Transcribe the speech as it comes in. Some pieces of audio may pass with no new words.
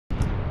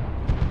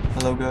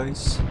Hello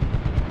guys,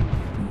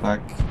 I'm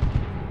back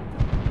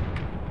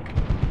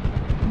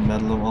in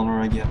Medal of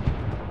Honor again.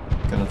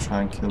 Gonna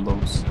try and kill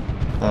those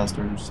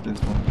bastards this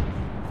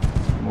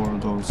time. More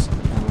of those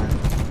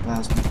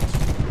bastards.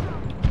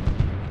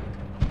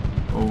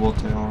 Or what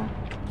they are.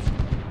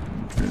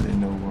 I don't really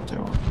know what they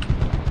are.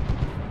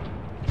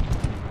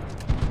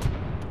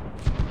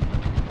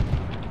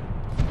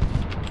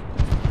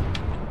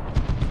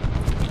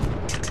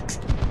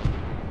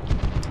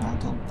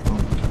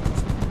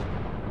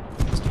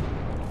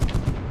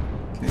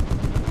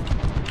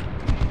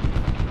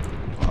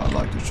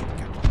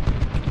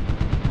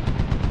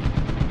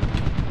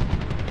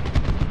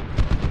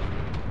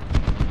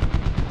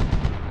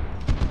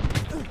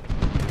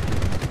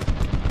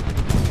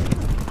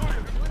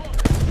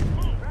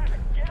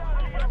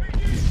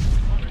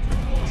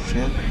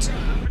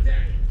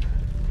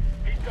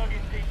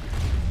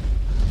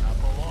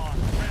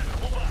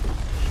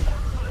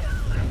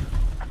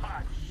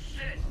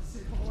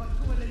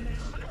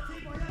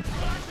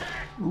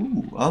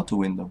 Ooh, out the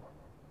window.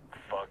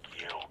 Fuck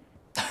you.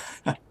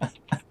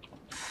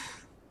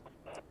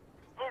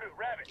 Voodoo,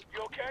 Rabbit,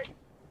 you okay?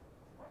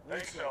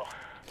 Think so.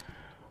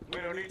 We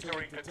don't need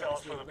Tariq to tell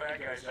us where the bad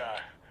guys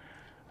are.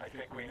 I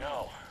think we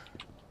know.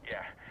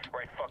 Yeah,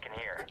 right fucking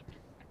here.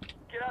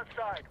 Get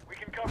outside. We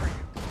can cover you.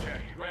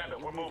 Check.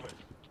 Rabbit, we're moving.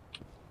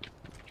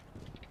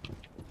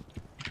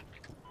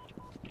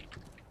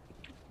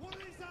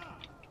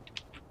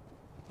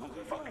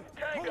 Fucking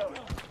Tango!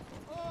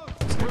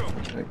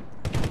 Okay.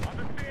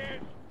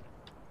 Understand?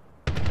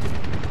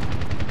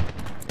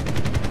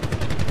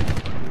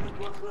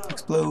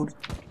 Explode.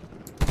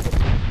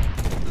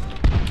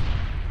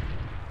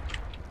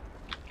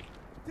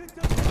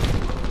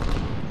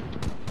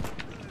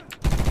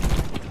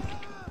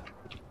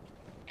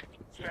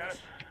 Status?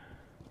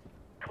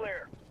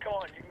 Clear. Come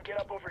on, you can get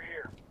up over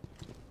here.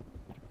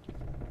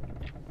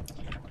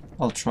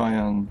 I'll try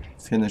and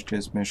finish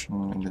this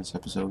mission in this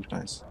episode,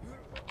 guys.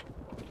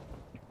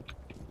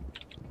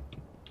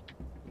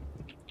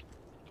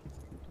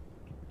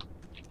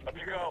 Up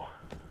you go.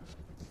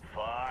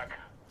 Fuck.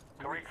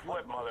 Tariq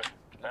flip, mother.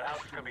 That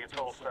house is gonna be a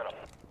total setup.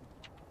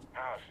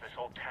 House, this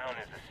whole town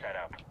is a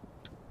setup.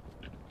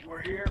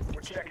 We're here,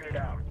 we're checking it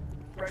out.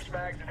 Fresh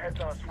bags and heads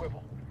on a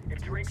swivel. If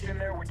Tariq's in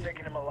there, we're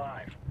taking him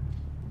alive.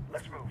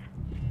 Let's move.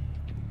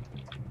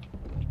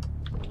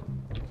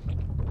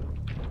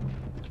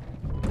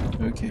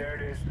 Okay. There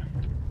it is.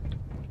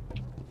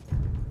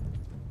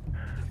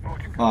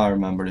 I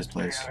remember this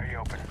place. Gallery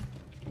open.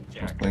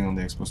 I was playing on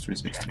the Xbox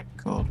 360.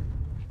 God.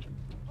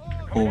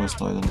 Always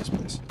died on this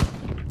place.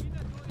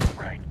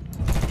 Right.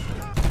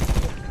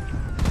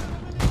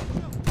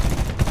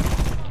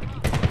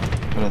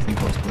 But I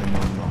think I was playing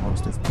on the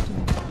hardest difficulty.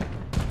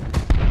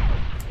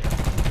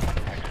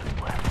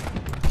 Exit left.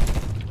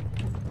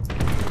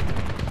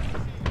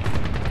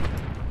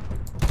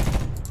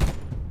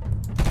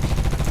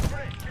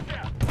 Ready, get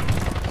down.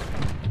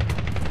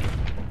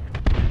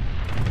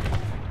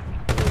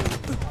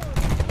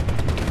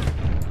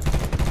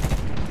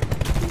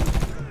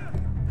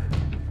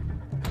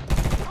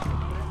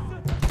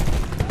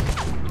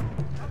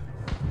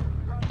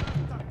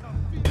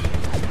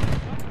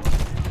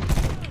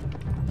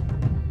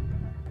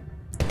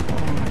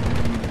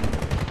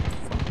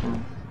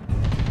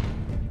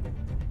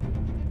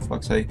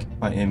 Fuck's sake,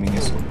 my aiming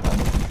is so bad on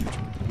the computer.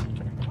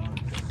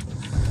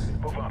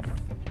 Move up.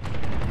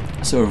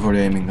 Sorry for the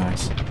aiming,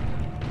 guys.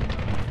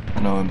 I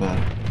know I'm bad.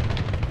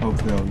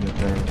 Hopefully I'll get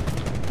there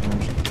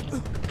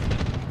eventually.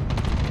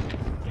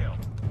 Kill.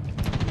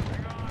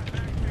 Hang on,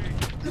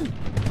 backstage.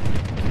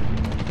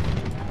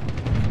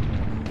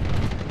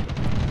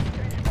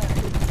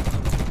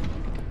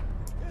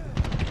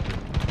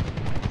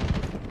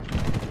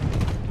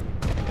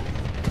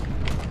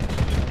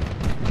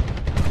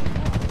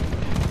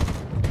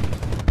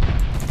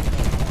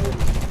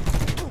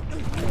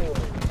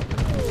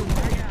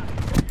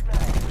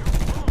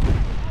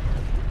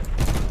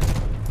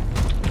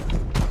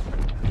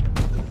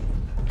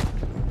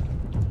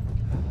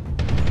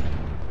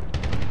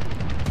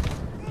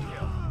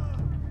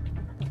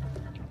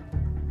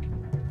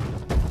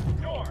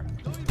 Door.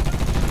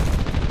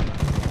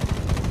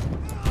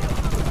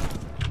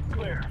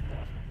 Clear.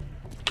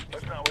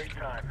 Let's not waste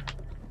time.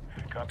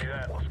 Copy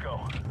that. Let's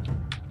go.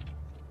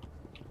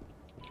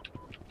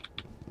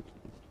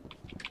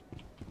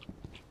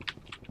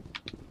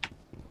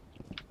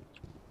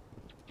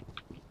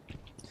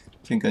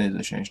 I think I need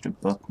to change the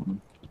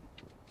button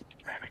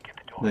Rabbit, get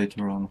the door.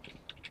 later on.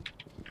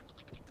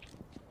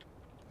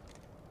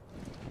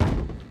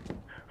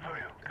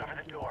 Voodoo, cover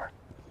the door.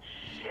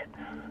 Shit.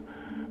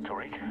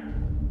 Tariq.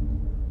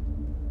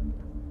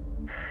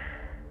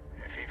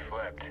 If he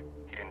flipped,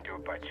 he didn't do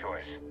it by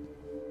choice.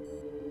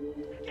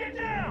 Get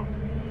down!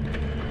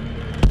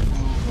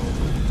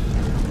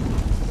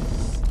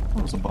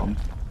 That was a bomb.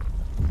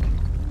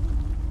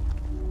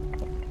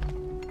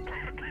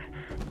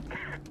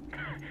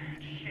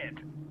 Shit.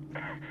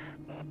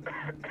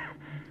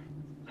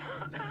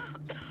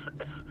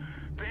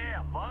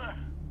 Damn, mother.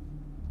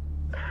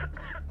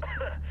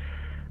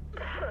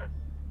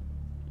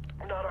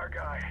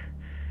 guy.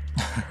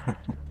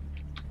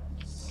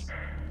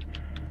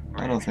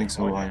 I don't think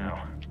so, What I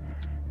now?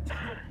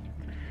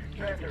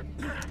 Panther,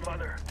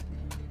 Mother,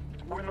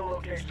 we're in the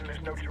location.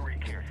 There's no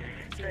Tariq here.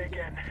 Say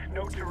again,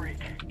 no Tariq.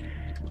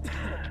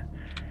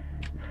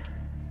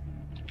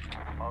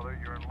 Mother,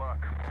 you're in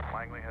luck.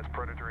 Langley has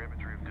predator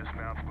imagery of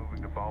dismounts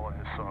moving to Bala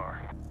Hissar.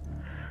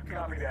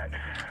 Copy that.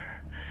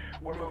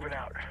 We're moving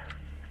out.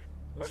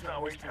 Let's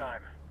not waste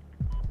time.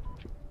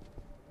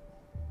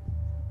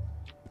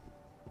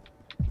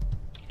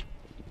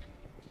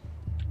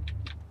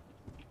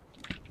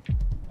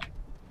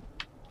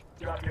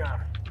 Drop down.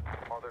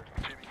 Mother,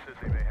 Jimmy says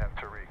they may have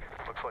Tariq.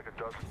 Looks like a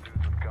dozen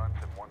dudes with guns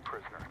and one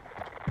prisoner.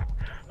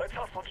 Let's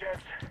hustle,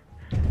 gents.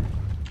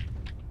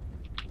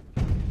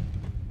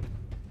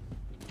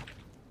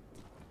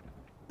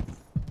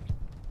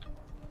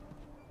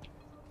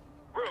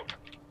 Root.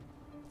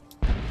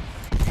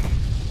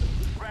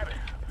 Rabbit,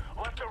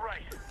 left or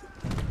right?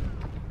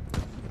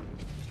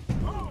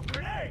 Move,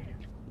 grenade!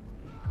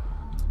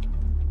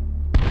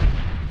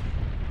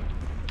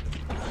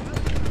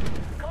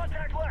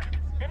 Contact left,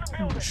 in the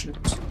Oh building. shit.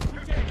 2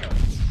 Tango.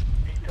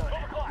 He's done.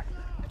 12 o'clock.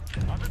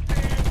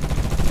 Understand.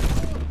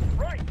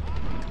 Right.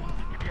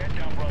 Keep your head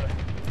down, brother.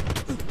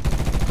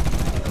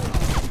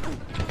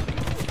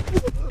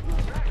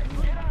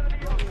 Get out of the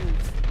open.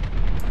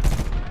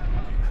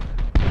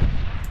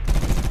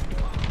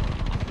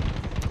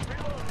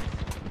 Reload.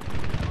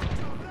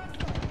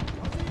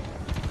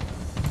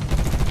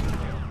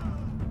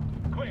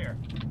 Clear.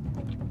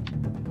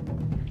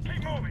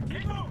 Keep moving.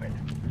 Keep moving.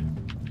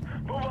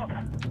 Move up.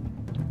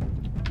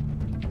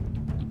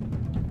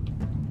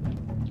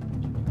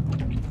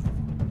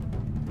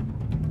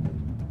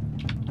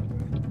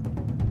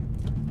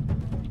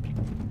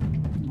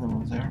 No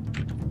one there.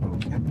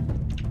 Okay.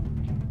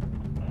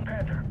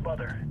 Panther,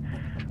 Mother,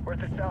 we're at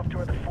the south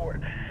door of the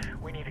fort.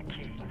 We need a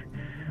key.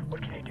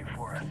 What can you do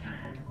for us?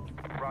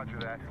 Roger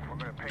that. We're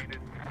gonna paint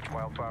it.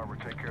 Wildfire will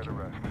take care of the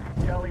rest.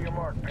 Tally your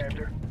mark,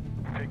 Panther.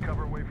 Take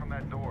cover away from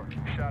that door.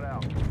 Shot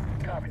out.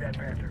 Copy that,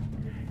 Panther.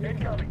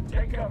 Incoming.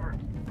 Take cover.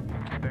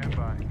 Stand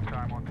by.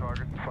 Time on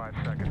target, 5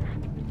 seconds.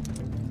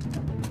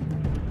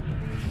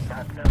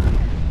 Not done.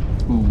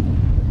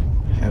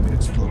 Ooh. Heavy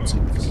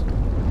explosives. Go,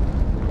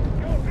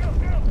 go,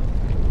 go!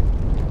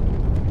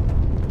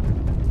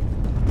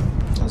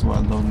 That's why I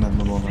love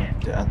Medieval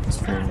and the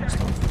atmosphere and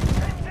stuff.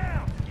 Head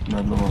down!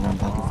 Medieval and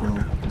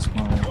Battlefield is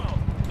my 12.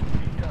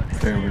 He's done.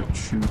 favorite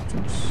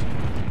shooters.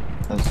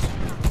 That's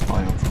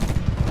Bioshock.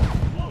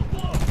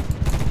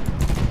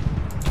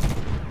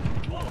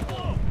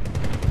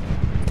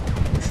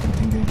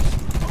 Shooting games.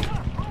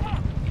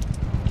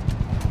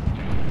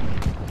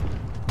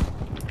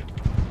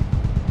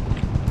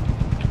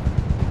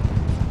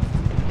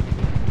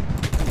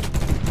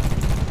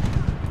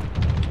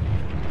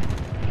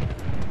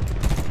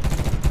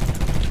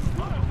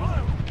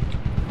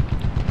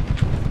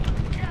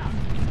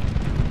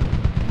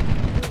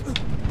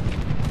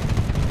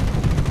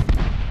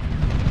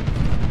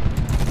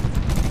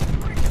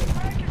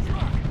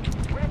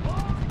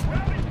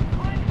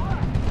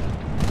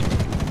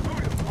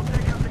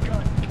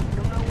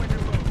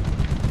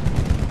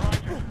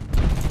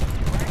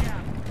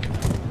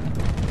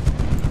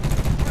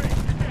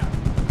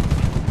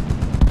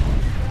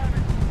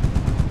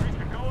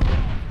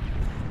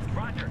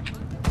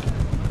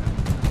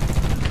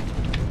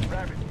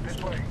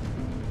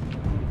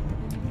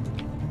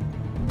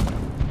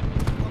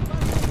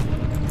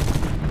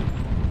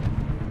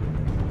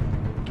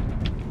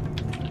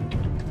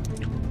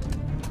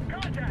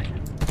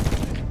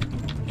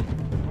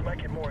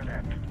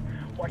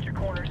 Watch your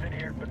corners in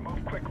here, but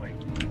move quickly.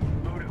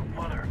 Voodoo,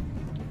 Mother,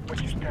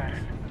 what's your status?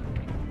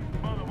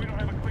 Mother, we don't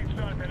have a clean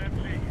shot at that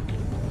MC.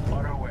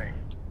 On our way.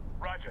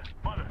 Roger.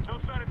 Mother, no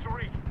sign of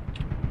Tariq.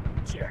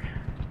 Check.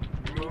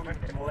 You're moving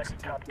and we'll exit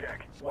top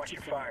deck. Watch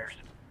your fires.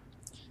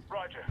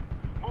 Roger.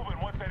 Moving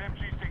once that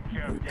MG's taken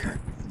care of. Okay,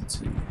 let's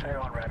see. Hang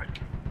on, Rabbit.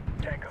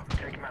 Tango,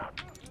 take him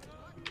out.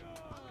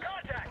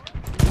 Contact!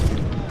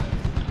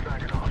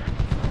 Drag it off.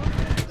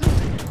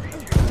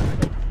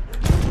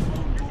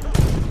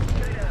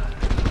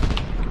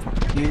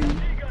 Fuck you.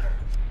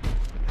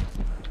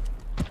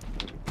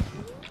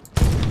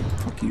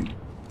 Fuck you.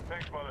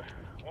 Thanks, Mother.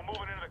 We're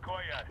moving into the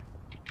courtyard.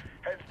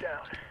 Heads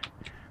down.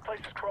 Place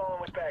is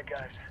crawling with bad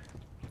guys.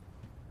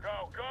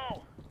 Go,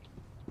 go!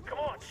 Come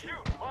on,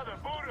 shoot! Mother,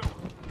 Voodoo!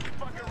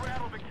 Fucking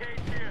rattle the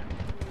cage here.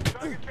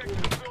 Target check to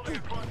the building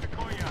across the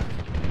courtyard.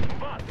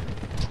 Move up!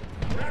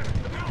 Rabbit,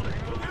 the building!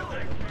 The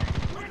building!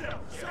 Window!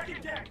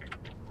 Second deck!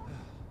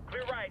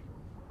 Clear right.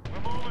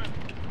 We're moving.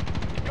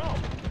 Go!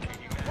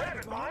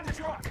 Rabbit, behind the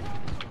truck!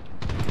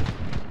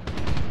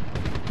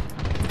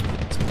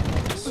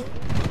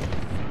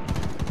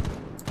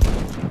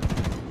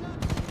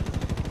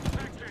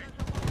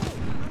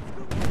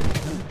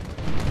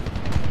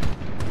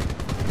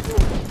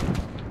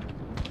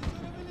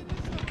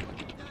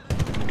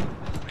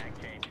 Back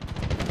change.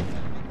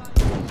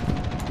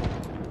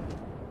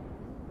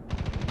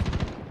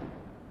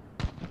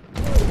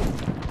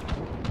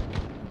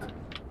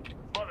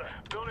 Mother,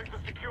 buildings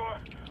are secure.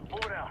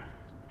 Moving out.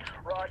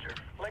 Roger.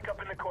 Link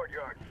up in the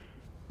courtyard.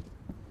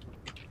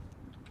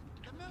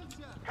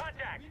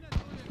 Contact!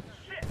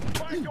 Shit!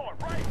 Fire door,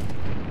 right!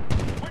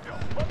 Window,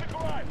 left the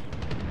garage!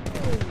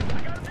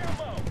 I got him down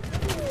low!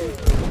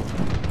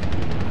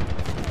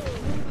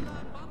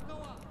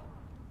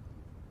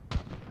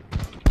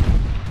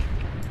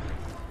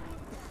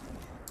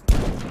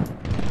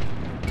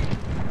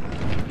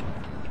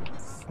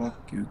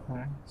 Fuck you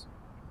guys.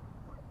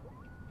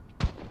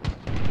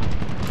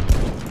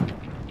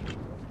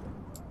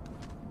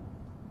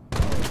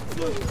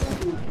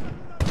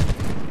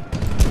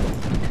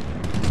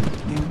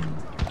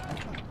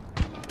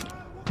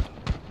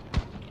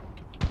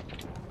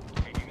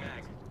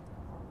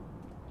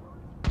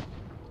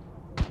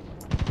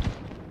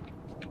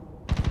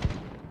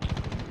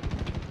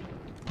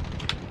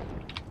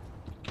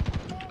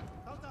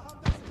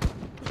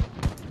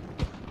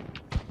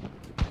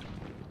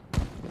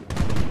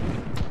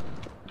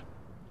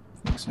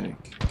 Fuck's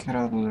sake, get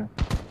out of there.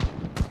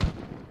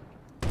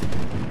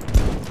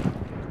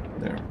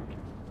 There.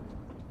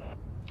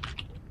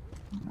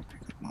 I'm gonna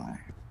pick up my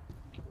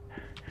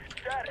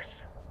Status!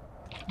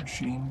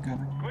 machine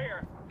gun.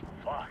 Clear!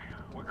 Fuck,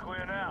 we're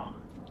clear now.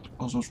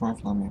 Also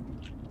rifle on me.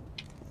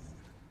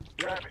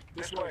 Rabbit,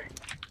 this way.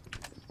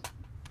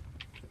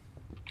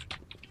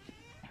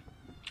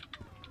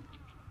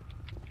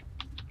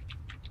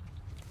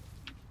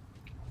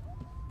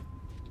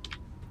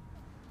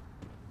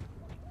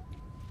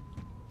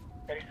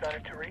 Any sign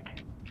of Tariq?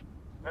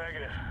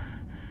 Negative.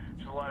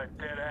 Just a lot of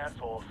dead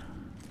assholes.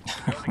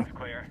 Building's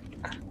clear.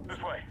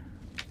 This way.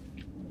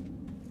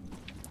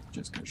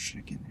 Just got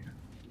shaken here.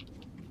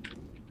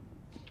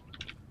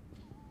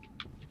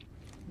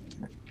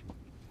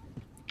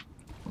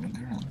 In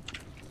there, huh?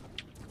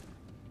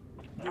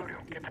 Voodoo,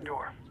 get the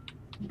door.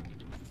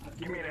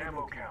 Give me an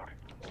ammo count.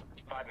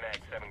 5 mags,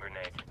 7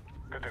 grenades.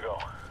 Good to go.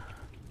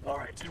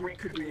 Alright, Tariq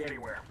could be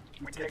anywhere.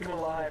 We take him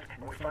alive,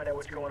 and we find out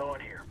what's going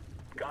on here.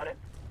 Got it?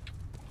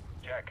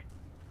 Check.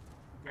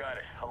 Got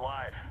it.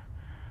 Alive.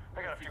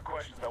 I got a few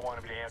questions I want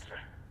him to answer.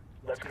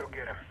 Let's go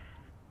get him.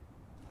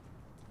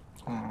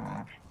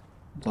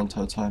 Don't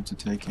have time to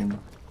take him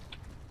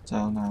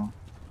down now.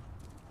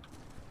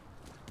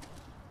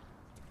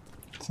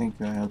 I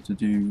think I have to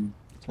do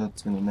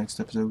that in the next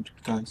episode,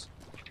 guys.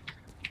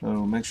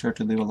 So make sure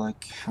to leave a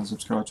like and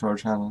subscribe to our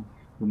channel.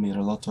 It would mean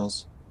a lot to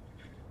us.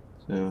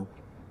 So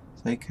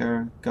take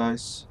care,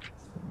 guys.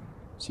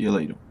 See you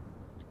later.